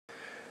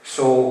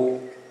So,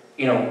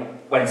 you know,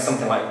 when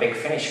something like Big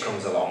Finish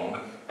comes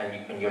along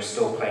and you're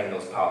still playing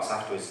those parts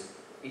afterwards,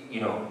 you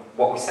know,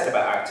 what we said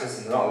about actors,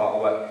 there's not a lot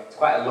of work. It's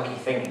quite a lucky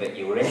thing that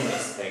you were in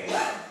this thing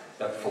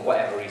that for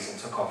whatever reason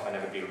took off and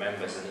everybody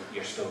remembers, and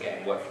you're still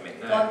getting work from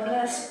it now. God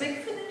bless Big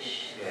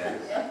Finish.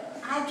 Yeah.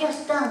 I've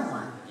just done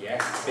one.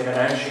 Yes, it's been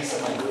announced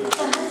recently.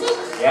 Oh, has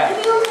it? Yeah.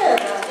 Have you all heard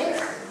about it?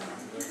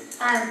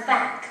 I'm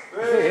back.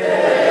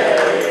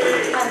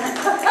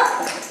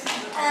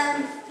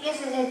 Yes,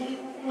 I said,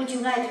 would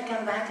you like to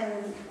come back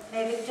and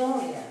play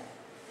Victoria?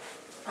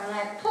 And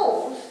I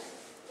paused,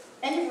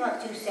 only for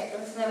about 2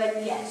 seconds, and I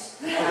went, yes.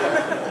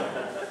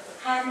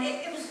 And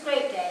it was a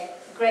great day.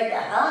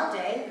 A hard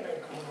day, but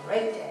a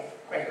great day.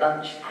 Great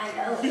lunch. I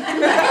know.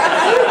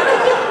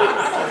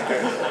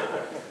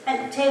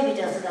 And Toby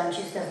does the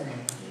lunches, doesn't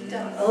he? He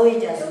does. Oh, he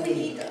does. Oh,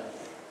 he does.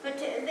 But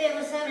they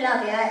were so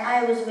lovely.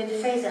 I was with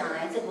Fraser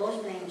Hines, of course,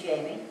 playing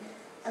Jamie,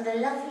 and the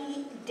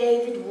lovely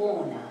David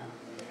Warner.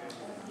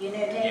 You know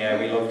David? Yeah,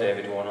 we love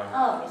David Warner.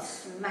 Oh, he's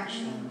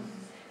smashing.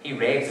 He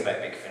raves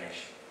about Big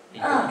Finish. He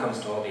comes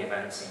to all the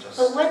events and just...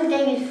 But when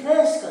David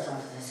first got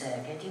onto the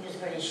circuit, he was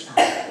very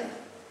shy.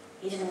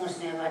 He didn't want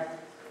to know about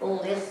all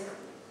this.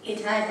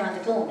 He'd hide round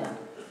the corner.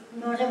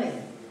 You know what I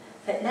mean?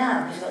 But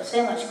now he's got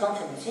so much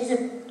confidence. He's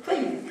a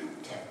brilliant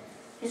actor.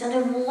 He's had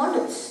a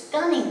wonderful,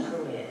 stunning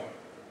career.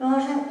 You know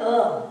what I mean?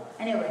 Oh,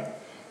 anyway.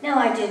 No,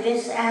 I did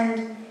this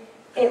and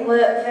it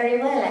worked very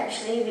well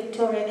actually.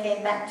 Victoria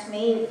came back to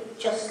me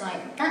just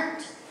like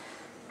that.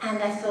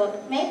 And I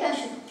thought, maybe I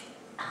should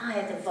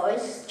hire the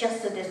voice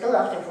just a little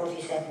after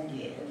 47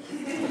 years.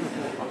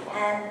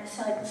 And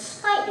so I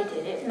slightly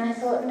did it and I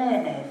thought,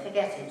 no,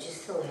 forget it, she's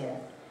still here.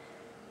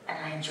 And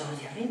I enjoyed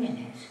every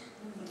minute.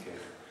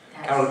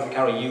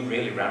 Carole, you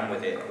really ran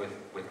with it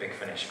with Big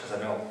Finish, because I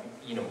know,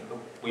 you know,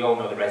 we all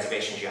know the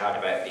reservations you had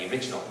about the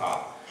original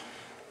part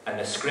and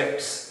the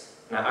scripts.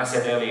 Now, I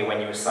said earlier when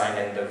you were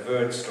signing the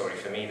Verd story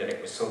for me that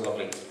it was so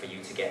lovely for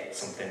you to get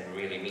something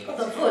really neat. Well,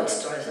 the Verd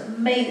story is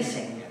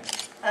amazing.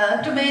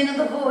 Domain of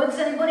the Vords,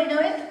 anybody know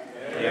it?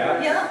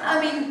 Yeah. Yeah, I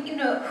mean, you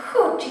know,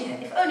 oh dear,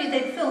 if only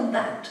they'd filmed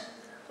that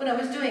when I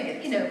was doing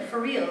it, you know, for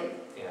real.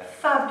 Yeah.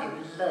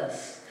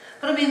 Fabulous.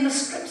 But I mean, the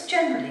scripts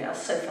generally are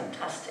so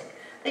fantastic.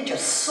 They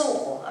just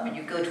soar. I mean,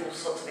 you go to all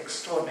sorts of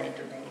extraordinary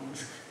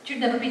domains that you've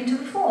never been to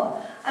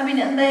before. I mean,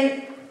 and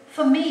they,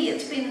 for me,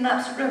 it's been an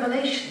absolute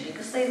revelation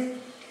because they've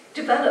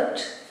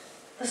developed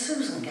the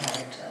Susan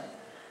character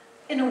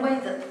in a way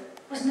that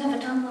was never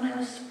done when I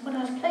was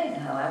playing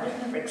her. I was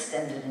never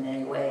extended in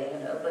any way, you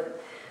know, but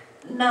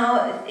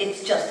now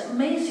it's just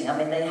amazing. I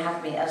mean, they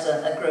have me as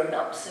a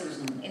grown-up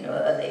Susan, you know,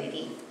 a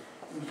lady.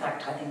 In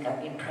fact, I think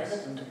I've been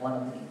president of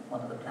one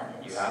of the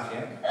planets. You have,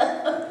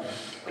 yeah.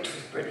 Which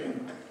was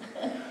brilliant.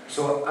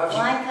 So,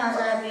 why can't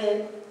I be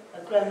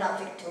a grown-up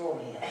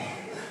Victoria?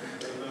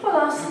 Well,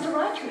 ask them to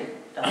write you it.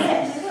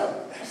 Yes. They will.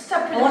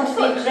 Stop it. I want to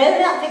be a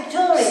grown-up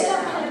Victoria.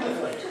 Stop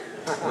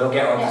it. we'll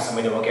get on to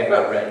somebody, we'll get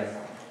that written.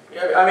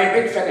 Yeah, I mean,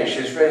 Big Finish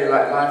is really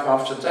like life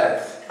after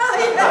death.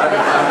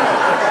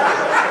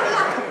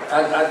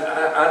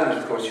 And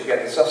of course, you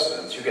get the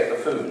sustenance, you get the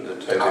food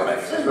that Toby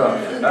makes as well.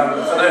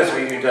 For those of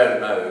you who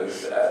don't know,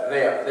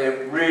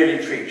 they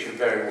really treat you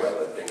very well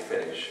at Big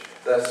Finish.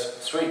 They're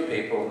sweet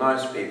people,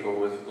 nice people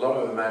with a lot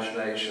of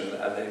imagination,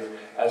 and they've,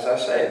 as I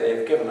say,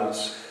 they've given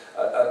us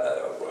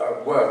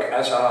work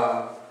as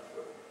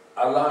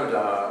allowed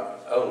our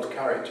old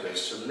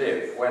characters to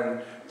live,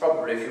 when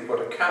probably if you put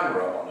a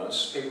camera on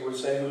us, people would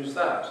say, who's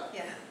that?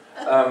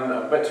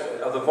 Yeah.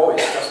 But the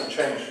voice doesn't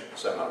change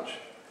so much.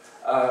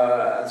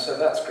 And so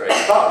that's great.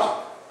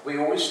 But we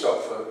always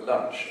stop for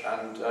lunch,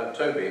 and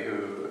Toby,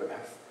 who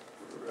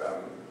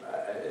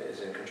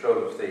is in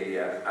control of the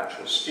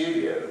actual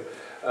studio,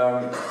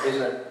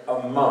 is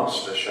a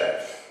master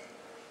chef,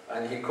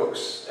 and he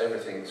cooks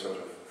everything sort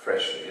of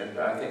freshly, and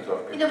I think a lot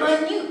of people... In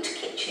a minute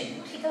kitchen,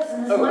 what he does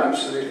in his Oh, lunch.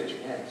 absolutely,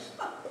 yes.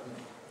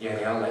 Yeah,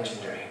 they are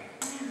legendary.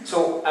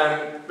 So,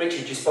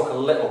 Richard, you spoke a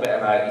little bit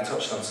about, you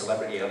touched on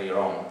celebrity earlier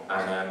on,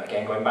 and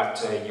again, going back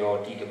to your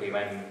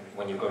DWM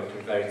when you were going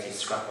through Verity's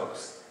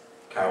scrapbooks,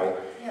 Carole,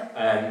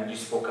 Yeah. you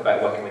spoke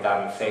about working with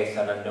Adam Faith,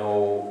 and I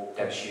know,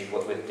 Deb, you've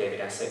worked with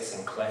David Essex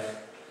and Cliff,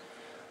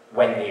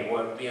 when they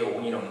were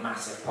real, you know,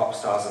 massive pop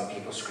stars and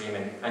people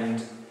screaming,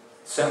 and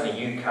certainly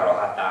you, Carole,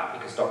 had that,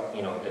 because,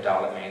 you know, the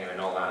Dalek Mania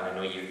and all that, and I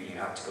know you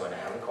had to go in a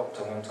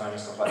helicopter one time and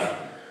stuff like that.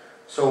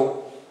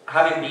 So,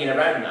 having been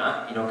around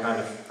that, you know, kind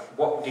of,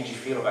 what did you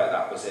feel about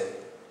that? Was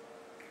it,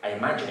 I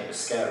imagine it was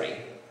scary,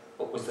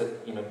 but was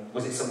it, you know,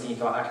 was it something you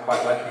thought I'd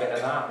quite like a bit of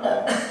that? No.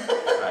 Or,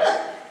 right.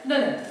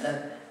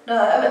 No,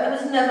 I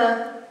was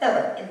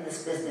never in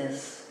this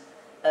business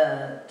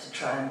to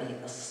try and be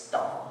a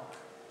star.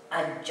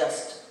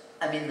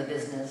 I'm in the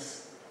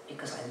business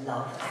because I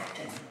love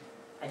acting.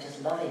 I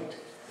just love it.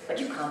 But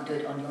you can't do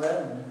it on your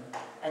own,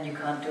 and you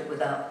can't do it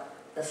without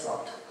the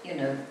slot. You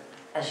know,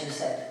 as you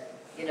said,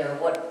 you know,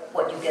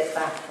 what you get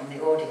back from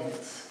the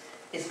audience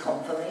is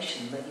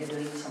confirmation that you're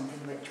doing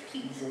something which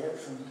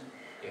pleases and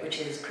which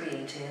is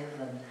creative.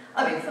 And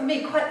I mean, for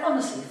me, quite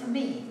honestly,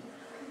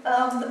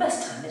 the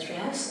best time is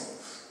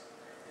rehearsals.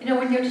 know,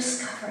 when you're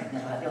discovering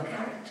about your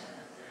character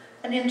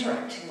and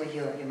interacting with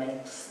your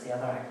mates, the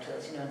other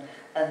actors, you know,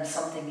 and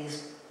something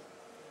is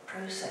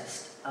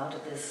processed out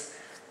of this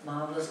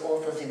marvellous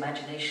author's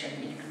imagination,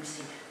 you can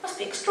see, it must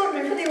be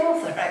extraordinary for the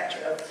author,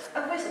 actually.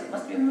 I've always thought it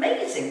must be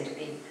amazing to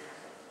be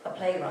a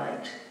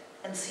playwright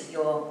and see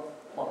what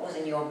was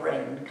in your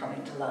brain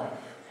coming to life.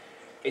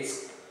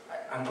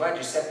 I'm glad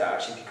you said that,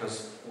 actually,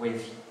 because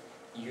with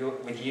you,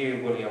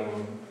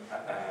 William,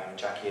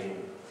 Jackie and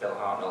Bill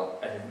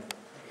Hartnell, and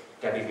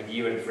Debbie, with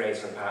you and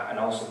Fraser and Pat, and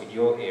also with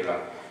your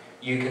era,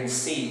 you can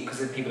see,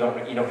 because people don't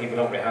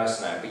rehearse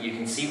now, but you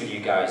can see with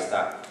you guys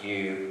that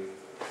you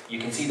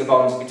can see the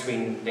bonds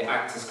between the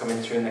actors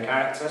coming through and the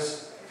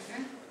characters.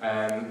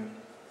 And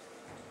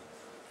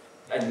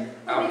we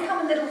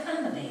become a little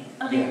family.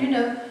 I mean, you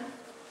know,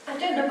 I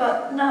don't know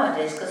about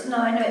nowadays, because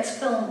now I know it's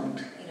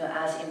filmed, you know,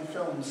 as in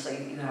films, so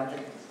you have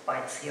the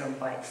bites here and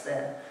bites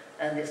there,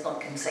 and it's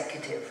not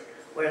consecutive.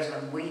 Whereas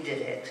when we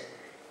did it,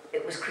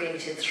 it was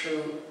created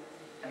through,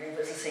 I mean, it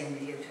was the same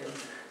with you too,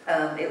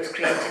 it was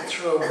created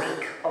through a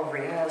week of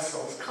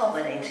rehearsals,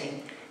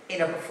 culminating in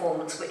a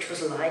performance which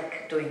was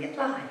like doing it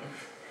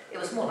live. It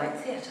was more like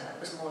theatre, it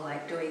was more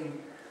like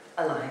doing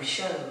a live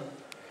show.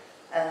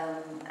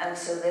 And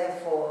so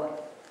therefore,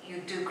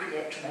 you do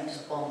create tremendous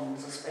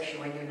bonds, especially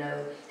when you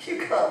know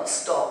you can't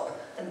stop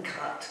and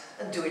cut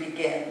and do it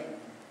again.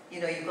 You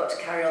know, you've got to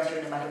carry on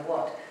through no matter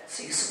what.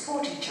 So you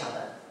support each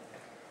other.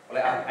 Well,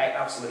 it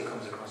absolutely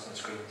comes across on the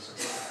screen. So.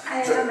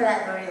 I remember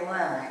that very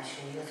well,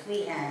 actually, because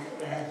we had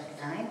rehearsal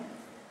time,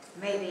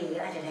 maybe,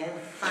 I don't know,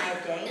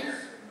 5 days,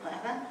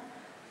 whatever.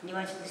 And you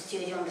went to the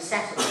studio on the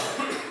Saturday.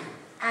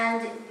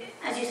 And,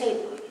 as you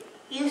say,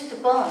 used to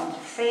bond,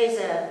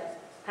 Fraser,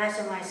 Pat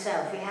and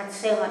myself, we had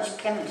so much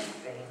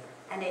chemistry.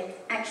 And it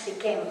actually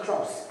came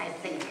across, I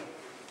think,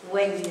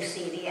 when you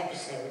see the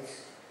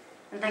episodes.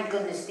 And thank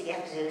goodness the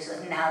episodes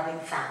have now been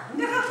found.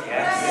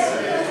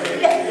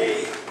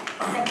 Yes.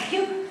 Thank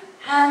you.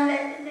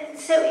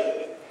 So,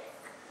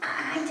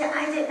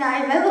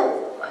 I remember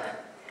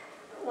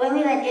when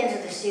we went into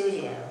the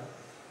studio,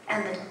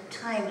 and the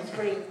time was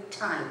very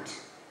tight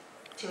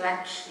to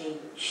actually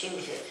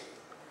shoot it.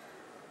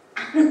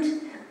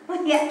 And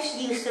we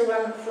actually used to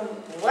run from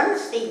one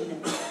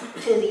scene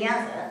to the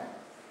other,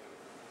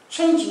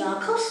 changing our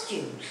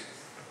costumes.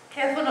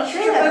 Careful not to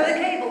trip over the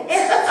cables.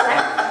 Yes, that's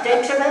right.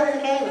 Don't trip over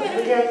the cables.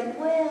 We're going,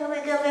 where are we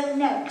going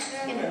next?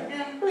 You know,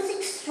 it was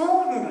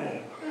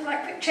extraordinary. It was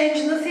like quick change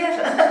in the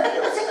theatre.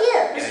 It was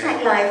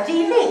like live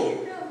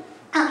TV.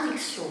 That was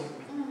extraordinary.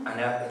 And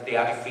the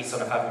added feast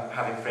on of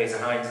having Fraser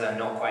Hines there,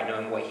 not quite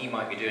knowing what he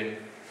might be doing,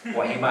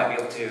 what he might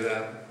be up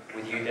to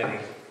with you,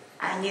 Debbie.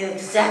 I knew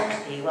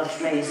exactly what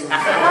Fraser was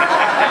saying.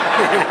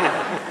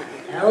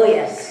 Oh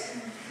yes,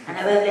 and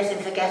I won't let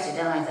him forget it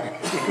either.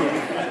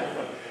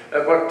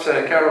 What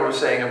Carole was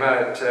saying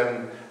about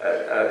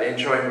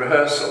enjoying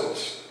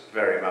rehearsals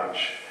very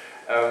much.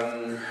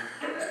 The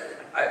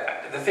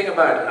thing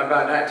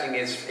about acting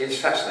is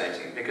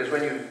fascinating, because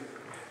when you've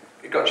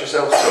got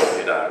yourself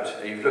sorted out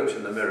and you've looked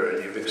in the mirror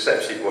and you've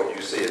accepted what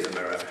you see in the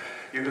mirror,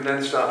 you can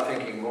then start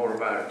thinking more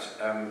about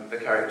the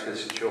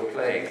characters that you're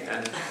playing.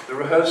 And the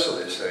rehearsal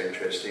is so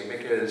interesting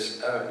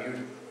because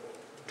you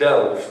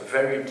delve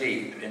very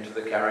deep into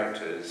the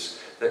characters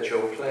that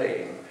you're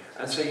playing,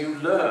 and so you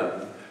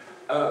learn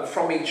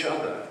from each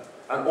other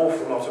an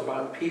awful lot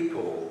about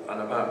people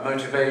and about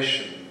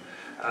motivation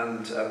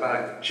and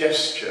about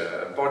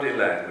gesture and body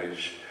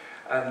language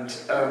and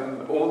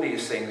all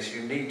these things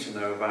you need to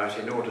know about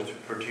in order to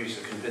produce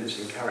a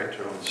convincing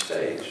character on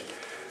stage.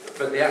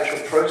 But the actual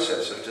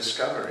process of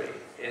discovery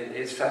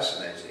is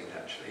fascinating,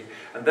 actually.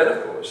 And then,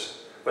 of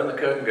course, when the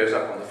curtain goes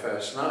up on the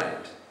first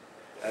night,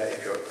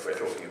 if we're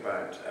talking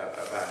about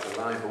a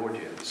live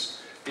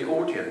audience, the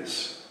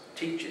audience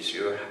teaches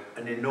you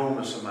an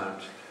enormous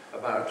amount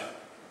about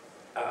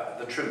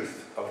the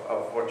truth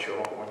of what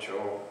you're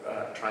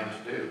trying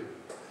to do.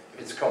 If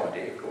it's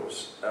comedy, of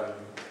course,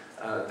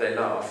 they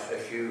laugh.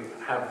 If you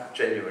have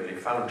genuinely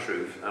found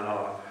truth and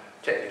are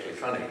technically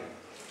funny.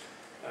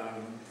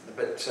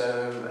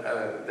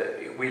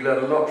 We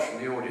learn a lot from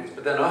the audience,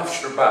 but then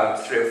after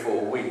about 3 or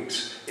 4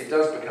 weeks, it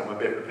does become a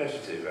bit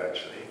repetitive,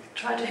 actually.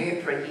 Try to do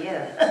it for a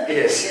year.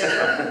 Yes.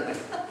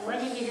 When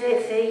did you do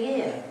it for a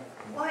year?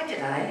 Why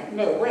did I?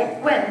 No,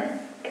 when? When?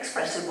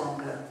 Espresso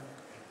Bongo.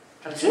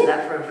 I did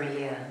that for over a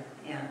year.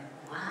 Yeah.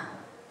 Wow.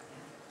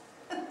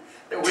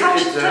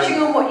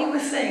 Touching on what you were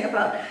saying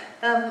about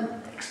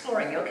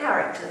exploring your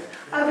characters,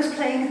 I was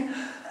playing,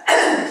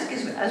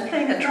 excuse me, I was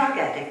playing a drug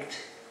addict,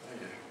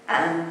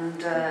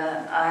 and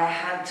I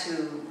had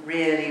to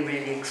really,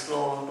 really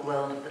explore the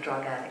world of the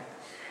drug addict.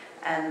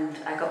 And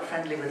I got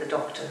friendly with a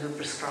doctor who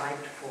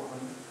prescribed for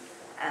them,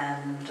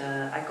 and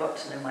I got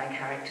to know my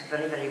character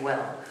very, very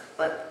well.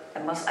 But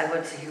I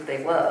won't say who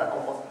they were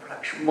or what the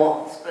production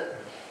was, but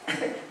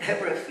there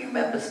were a few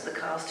members of the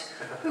cast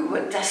who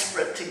were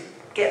desperate to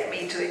get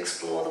me to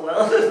explore the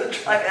world of the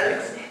drug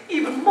addicts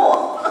even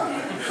more.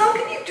 How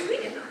can you do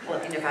it? Well,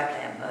 you know, if I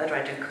play a murderer,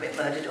 I don't commit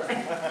murder, do I?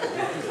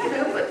 You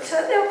know, but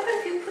there were quite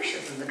a few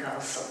pushers in the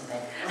cast suddenly.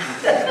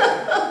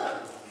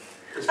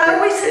 I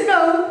always said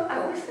no.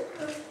 I always said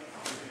no.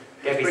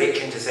 Debbie's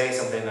itching to say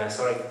something there,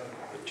 sorry.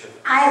 Richard.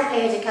 I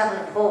played a couple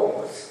of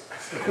balls.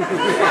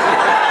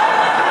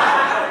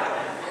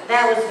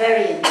 That was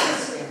very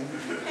interesting.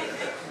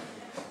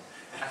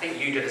 I think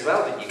you did as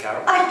well, didn't you,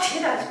 Carole? I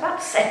did, I was about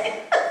to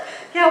say.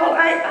 Yeah, well,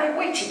 I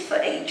waited for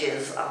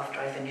ages after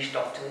I finished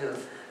Doctor Who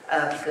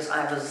because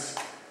I was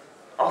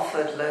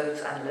offered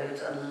loads and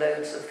loads and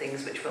loads of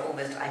things which were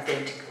almost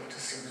identical to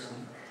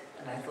Susan.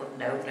 And I thought,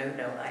 no.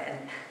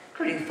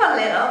 Including,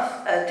 funnily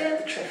enough, the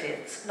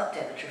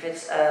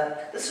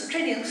St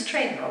Trinian's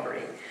train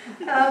robbery.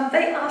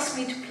 They asked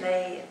me to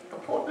play the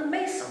Portland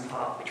Mason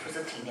part, which was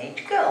a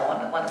teenage girl,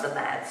 one of the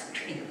mad St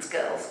Trinian's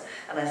girls.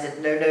 And I said,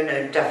 no,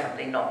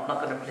 definitely not. I'm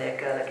not going to play a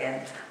girl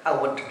again. I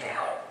want to play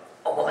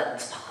a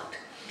woman's part.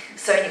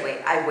 So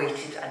anyway, I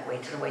waited and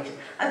waited and waited.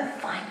 And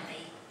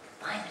finally,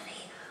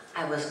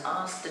 I was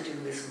asked to do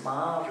this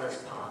marvellous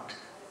part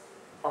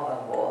of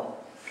a war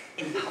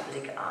in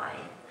public eye.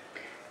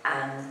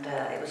 And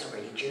it was a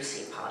really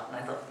juicy part, and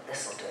I thought,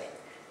 this will do it.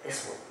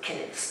 This will kill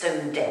it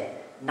stone dead.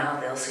 Now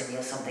they'll see me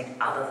as something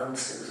other than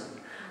Susan.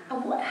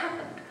 And what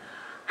happened?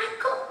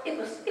 It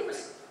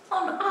was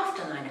on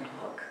after 9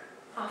 o'clock,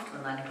 after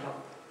the 9 o'clock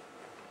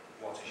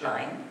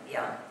line,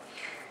 yeah.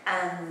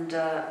 And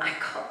I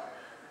got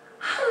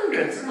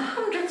hundreds and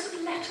hundreds of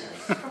letters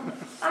from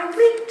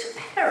irate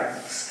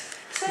parents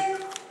saying,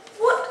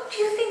 what do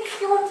you think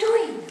you're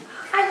doing?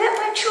 I let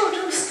my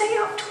children stay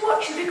up to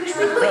watch you because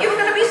we thought you were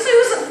going to be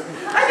Susan.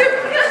 I'm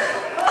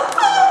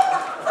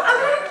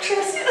an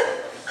actress, you know.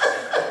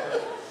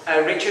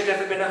 Richard,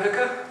 ever been a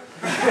hooker?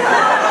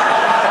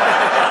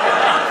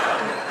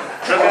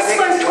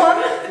 Smoked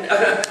one?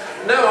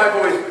 No, I've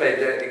always played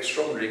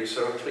extraordinarily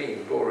sort of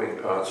clean, boring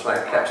parts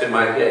like Captain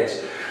Mike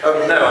Yates.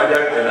 No, I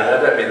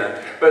don't mean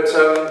that. But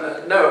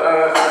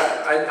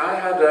I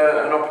had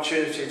an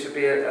opportunity to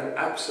be an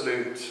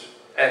absolute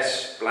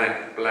S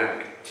blank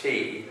blank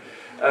T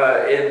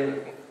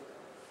in.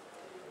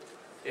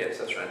 Yes,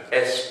 that's right.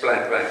 S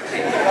blank blank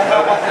T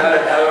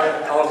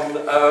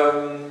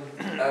on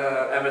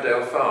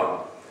Emmerdale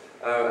Farm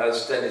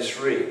as Dennis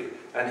Rigg,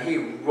 and he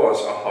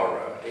was a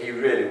horror. He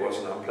really was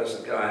an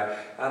unpleasant guy.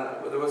 And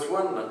there was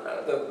one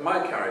my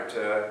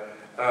character.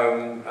 I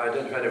don't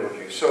know if any of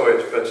you saw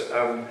it, but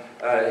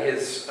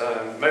his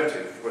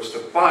motive was to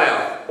buy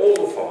up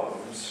all the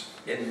farms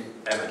in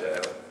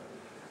Emmerdale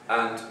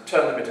and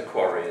turn them into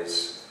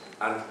quarries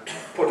and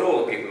put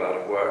all the people out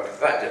of work.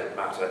 That didn't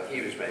matter.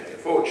 He was making a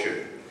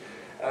fortune.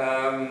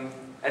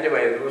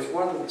 Anyway, there was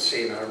one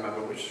scene I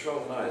remember which was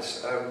rather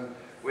nice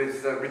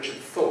with Richard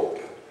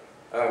Thorpe,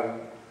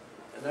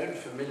 known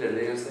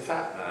familiarly as the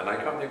Fat Man. I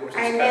can't think what his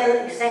I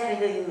know exactly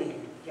who you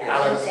mean. Yeah,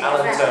 Alan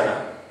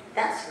Turner.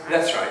 That's right.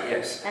 That's right,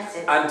 yes. That's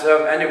it. And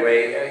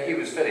anyway, he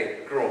was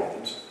very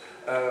grand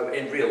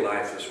in real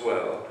life as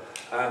well.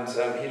 And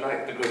he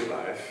liked the good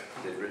life,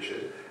 did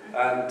Richard.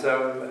 And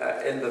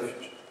in the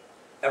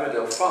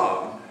Emmerdale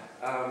Farm,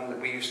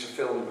 we used to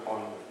film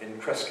in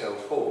Cresskill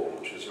Hall,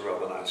 which is a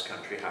rather nice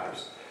country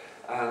house.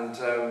 And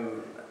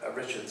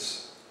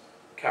Richard's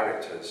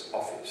character's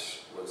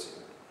office was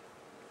in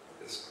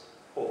this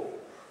hall.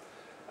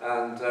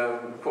 And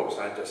of course,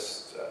 I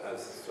just,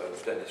 as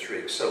Dennis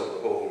Rigg, sold the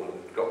hall and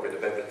got rid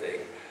of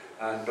everything.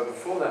 But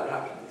before that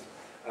happened,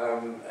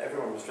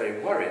 everyone was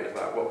very worried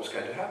about what was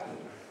going to happen,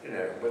 you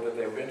know, whether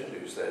they were going to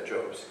lose their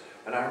jobs.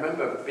 And I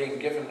remember being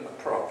given a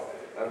prop,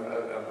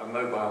 a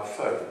mobile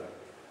phone,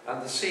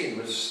 and the scene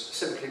was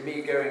simply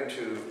me going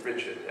to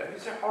Richard.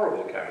 He's a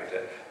horrible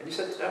character. And he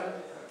said,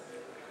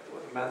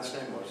 what the man's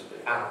name was?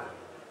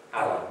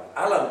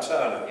 Alan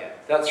Turner. Yeah.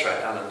 That's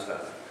right, Alan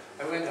Turner.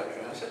 I went up to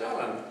him and I said,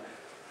 Alan,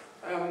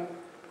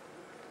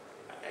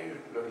 you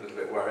look a little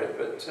bit worried,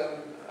 but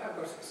I've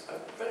got a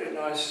very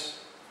nice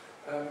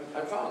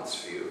advance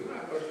for you.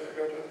 I've got a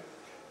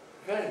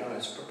very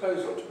nice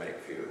proposal to make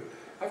for you.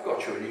 I've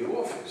got you a new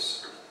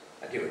office.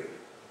 And you were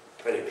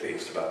very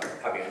pleased about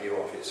having a new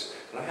office.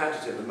 And I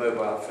handed him the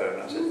mobile phone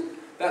and I said,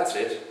 that's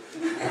it.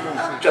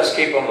 Just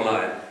keep on the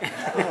line.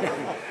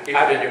 Keep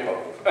it in your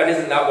pocket. And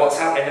isn't that what's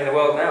happening in the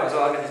world now as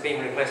well? I mean, it's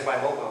being replaced by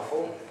a mobile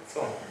phone.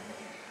 So,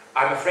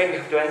 I'm afraid we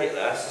have to end it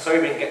there. So sorry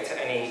we didn't get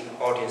to any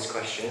audience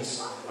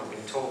questions. I've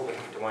been told we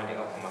have to wind it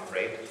up, I'm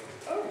afraid.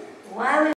 Why